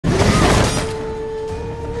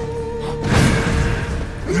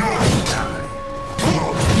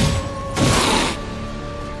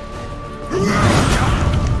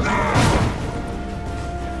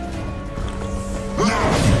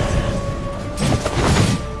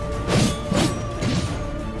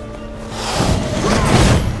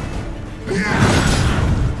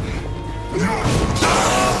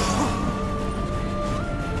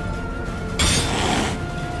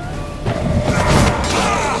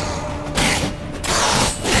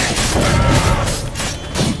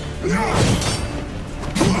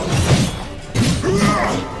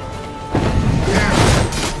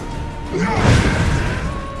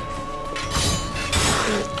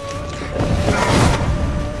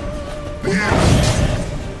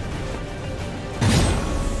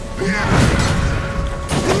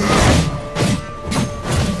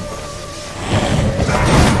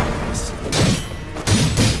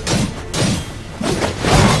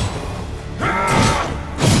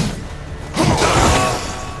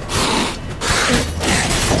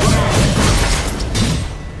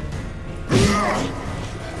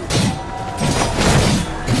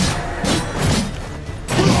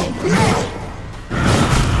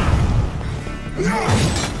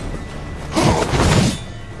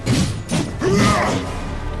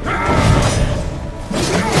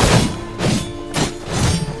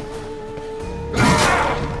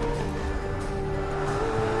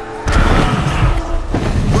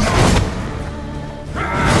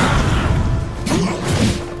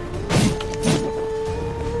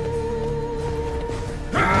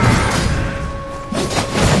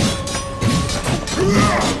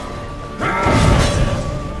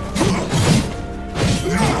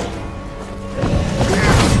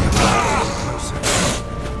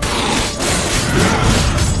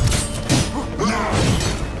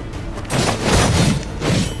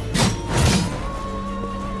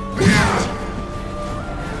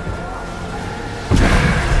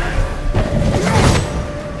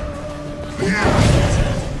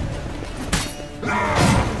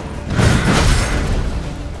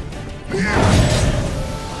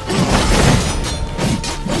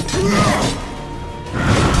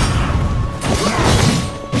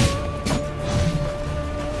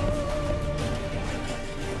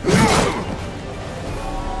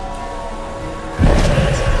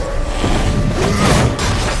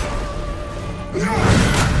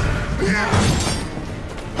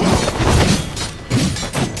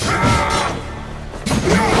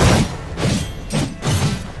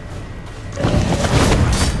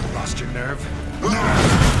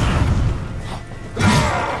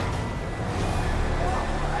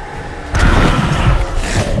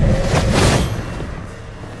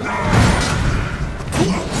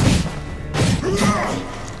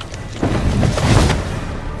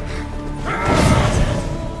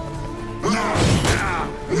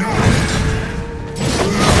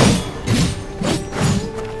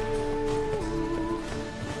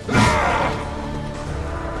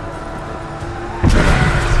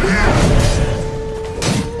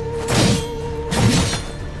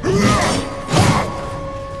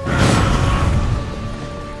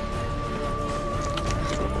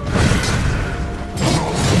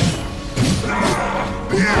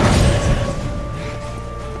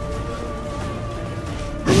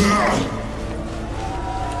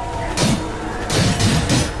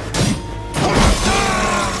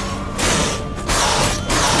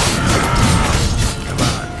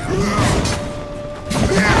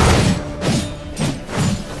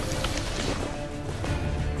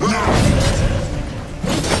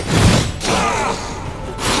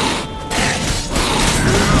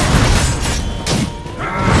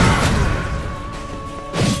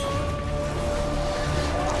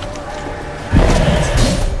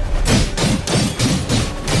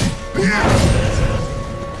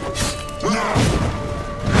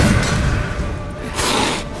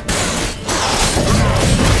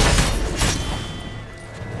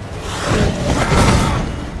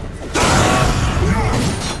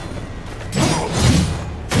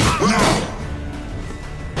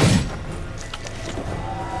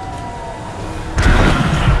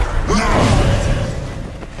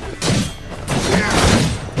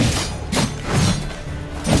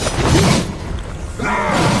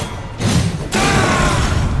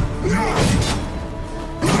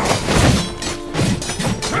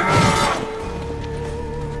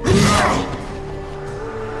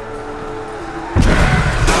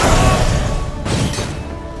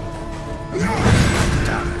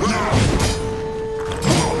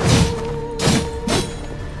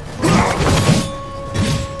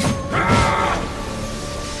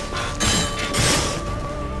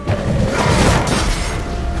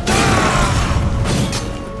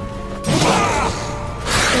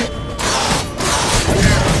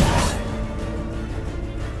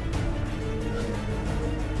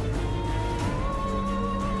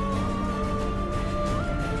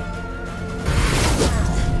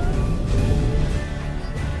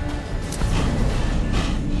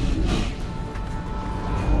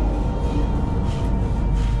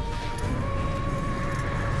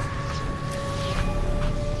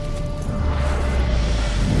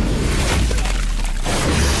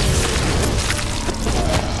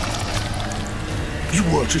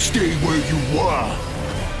To stay where you were.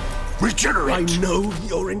 Regenerate! I know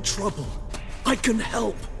you're in trouble. I can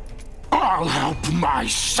help. I'll help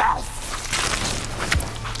myself.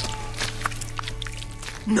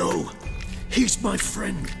 No! He's my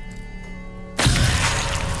friend!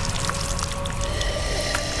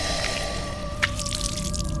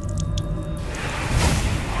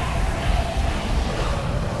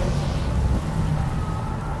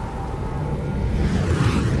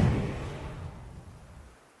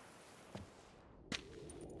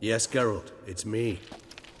 Yes, Geralt, it's me.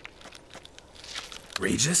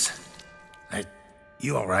 Regis?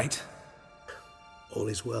 You alright? All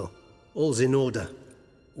is well. All's in order.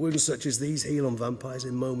 Wounds such as these heal on vampires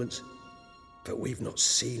in moments. But we've not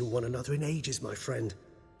seen one another in ages, my friend.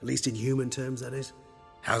 At least in human terms, that is.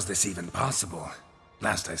 How's this even possible?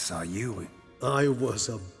 Last I saw you... I was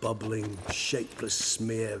a bubbling, shapeless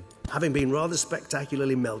smear, having been rather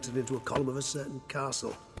spectacularly melted into a column of a certain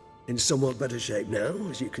castle. In somewhat better shape now,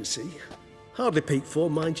 as you can see. Hardly peak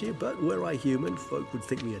form, mind you, but were I human, folk would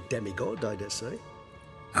think me a demigod, I dare say.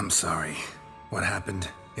 I'm sorry. What happened,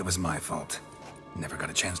 it was my fault. Never got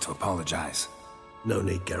a chance to apologize. No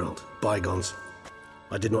need, Geralt. Bygones.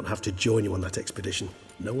 I did not have to join you on that expedition.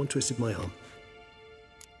 No one twisted my arm.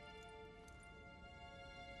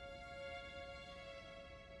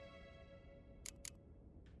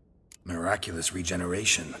 Miraculous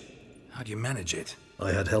regeneration. How'd you manage it?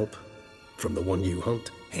 I had help. From the one you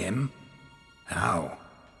hunt. Him? How?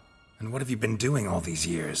 And what have you been doing all these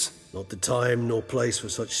years? Not the time nor place for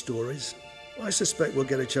such stories. I suspect we'll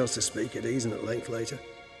get a chance to speak at ease and at length later.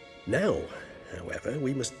 Now, however,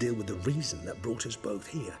 we must deal with the reason that brought us both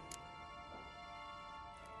here.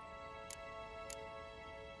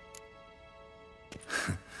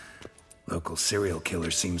 Local serial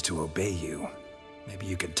killer seems to obey you. Maybe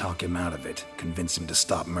you could talk him out of it, convince him to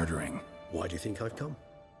stop murdering. Why do you think I've come?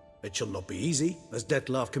 It shall not be easy, as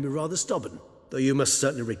Detlaff can be rather stubborn. Though you must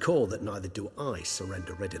certainly recall that neither do I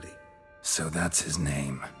surrender readily. So that's his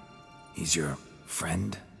name. He's your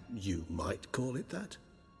friend? You might call it that.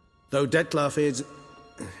 Though Detlaff is...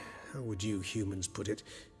 how would you humans put it?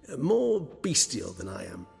 More bestial than I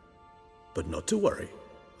am. But not to worry.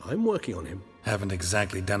 I'm working on him. Haven't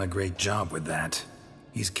exactly done a great job with that.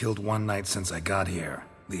 He's killed one knight since I got here.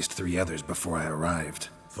 At least 3 others before I arrived.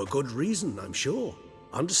 For good reason, I'm sure.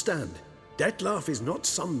 Understand, Detlaff is not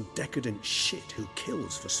some decadent shit who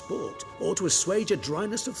kills for sport, or to assuage a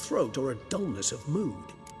dryness of throat or a dullness of mood.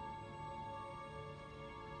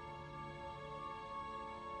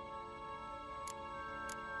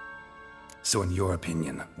 So in your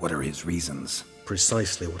opinion, what are his reasons?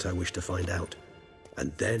 Precisely what I wish to find out.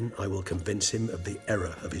 And then I will convince him of the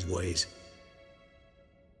error of his ways.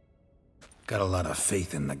 Got a lot of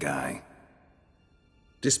faith in the guy.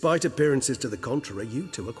 Despite appearances to the contrary, you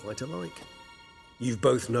two are quite alike. You've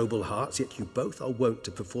both noble hearts, yet you both are wont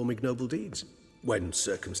to perform ignoble deeds. When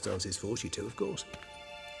circumstances force you to, of course.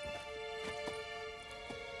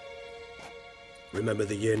 Remember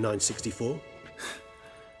the year 964?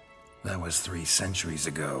 That was 3 centuries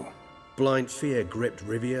ago. Blind fear gripped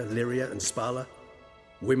Rivia, Lyria, and Spala.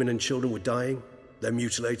 Women and children were dying. Their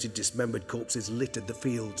mutilated, dismembered corpses littered the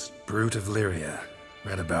fields. Brute of Lyria.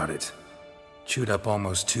 Read about it. Chewed up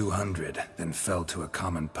almost 200, then fell to a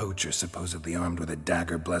common poacher supposedly armed with a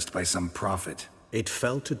dagger blessed by some prophet. It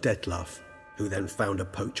fell to Detlaff, who then found a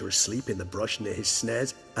poacher asleep in the brush near his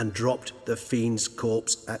snares and dropped the fiend's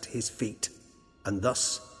corpse at his feet. And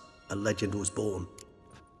thus, a legend was born.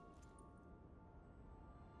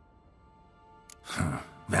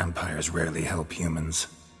 Vampires rarely help humans.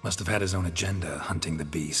 Must have had his own agenda, hunting the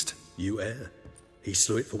beast. You err. He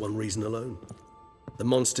slew it for one reason alone. The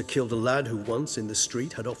monster killed a lad who once, in the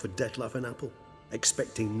street, had offered Detlaff an apple,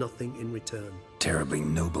 expecting nothing in return. Terribly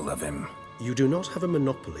noble of him. You do not have a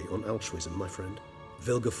monopoly on altruism, my friend.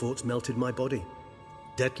 Vilgefortz melted my body.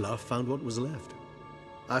 Detlaff found what was left.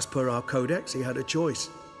 As per our codex, he had a choice.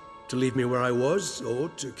 To leave me where I was, or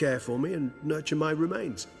to care for me and nurture my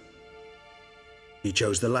remains. He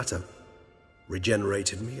chose the latter.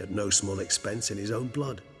 Regenerated me at no small expense in his own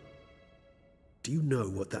blood. Do you know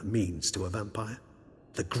what that means to a vampire?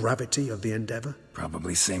 The gravity of the endeavor?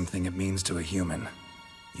 Probably same thing it means to a human.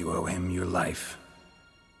 You owe him your life.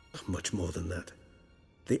 Much more than that.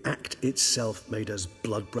 The act itself made us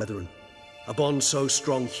blood brethren. A bond so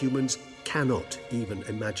strong humans cannot even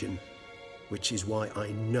imagine. Which is why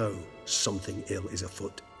I know something ill is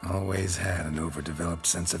afoot. Always had an overdeveloped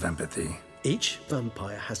sense of empathy. Each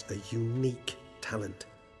vampire has a unique talent.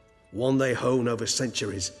 One they hone over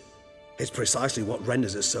centuries. It's precisely what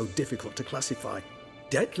renders us so difficult to classify.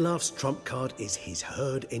 Detlaff's trump card is his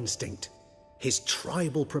herd instinct, his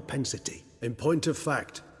tribal propensity. In point of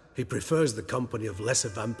fact, he prefers the company of lesser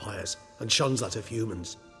vampires and shuns that of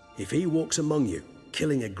humans. If he walks among you,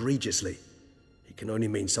 killing egregiously, it can only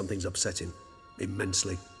mean something's upset him.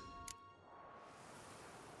 immensely.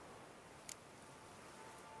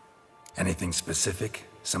 Anything specific?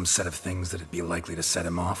 Some set of things that'd be likely to set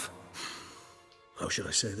him off? How should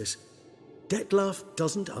I say this? Detlaff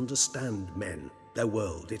doesn't understand men, their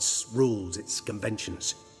world, its rules, its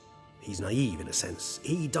conventions. He's naive in a sense.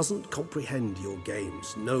 He doesn't comprehend your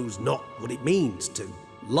games, knows not what it means to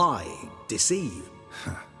lie, deceive.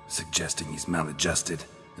 Suggesting he's maladjusted,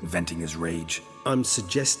 and venting his rage. I'm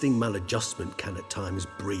suggesting maladjustment can at times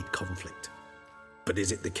breed conflict. But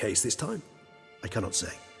is it the case this time? I cannot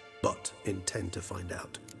say, but intend to find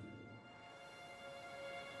out.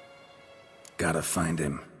 Gotta find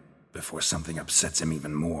him, before something upsets him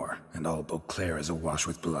even more, and all Beauclair is awash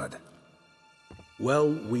with blood. Well,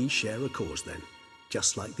 we share a cause then,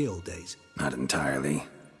 just like the old days. Not entirely.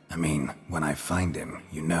 I mean, when I find him,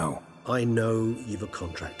 you know. I know you've a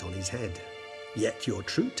contract on his head. Yet your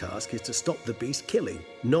true task is to stop the beast killing,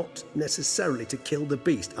 not necessarily to kill the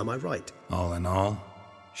beast, am I right? All in all,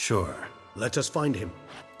 sure. Let us find him.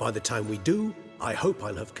 By the time we do, I hope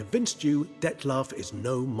I'll have convinced you Detlaff is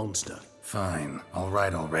no monster. Fine, all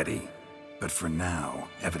right already. But for now,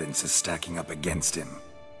 evidence is stacking up against him.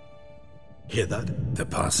 Hear that? The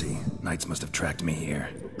posse. Knights must have tracked me here.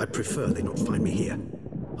 I prefer they not find me here.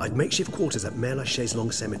 I've makeshift quarters at Mère Lachaise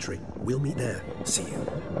Long Cemetery. We'll meet there. See you.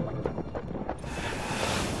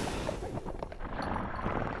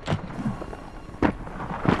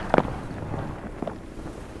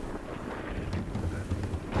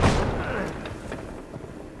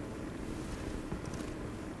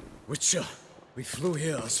 Witcher, we flew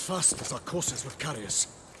here as fast as our courses would carry us.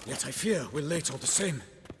 Yet I fear we're late all the same.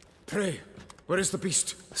 Pray, where is the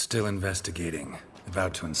beast? Still investigating.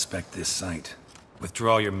 About to inspect this site.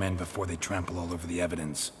 Withdraw your men before they trample all over the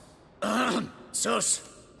evidence. Sirs,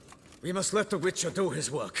 we must let the Witcher do his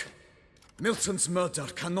work. Milton's murder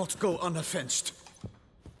cannot go unavenged.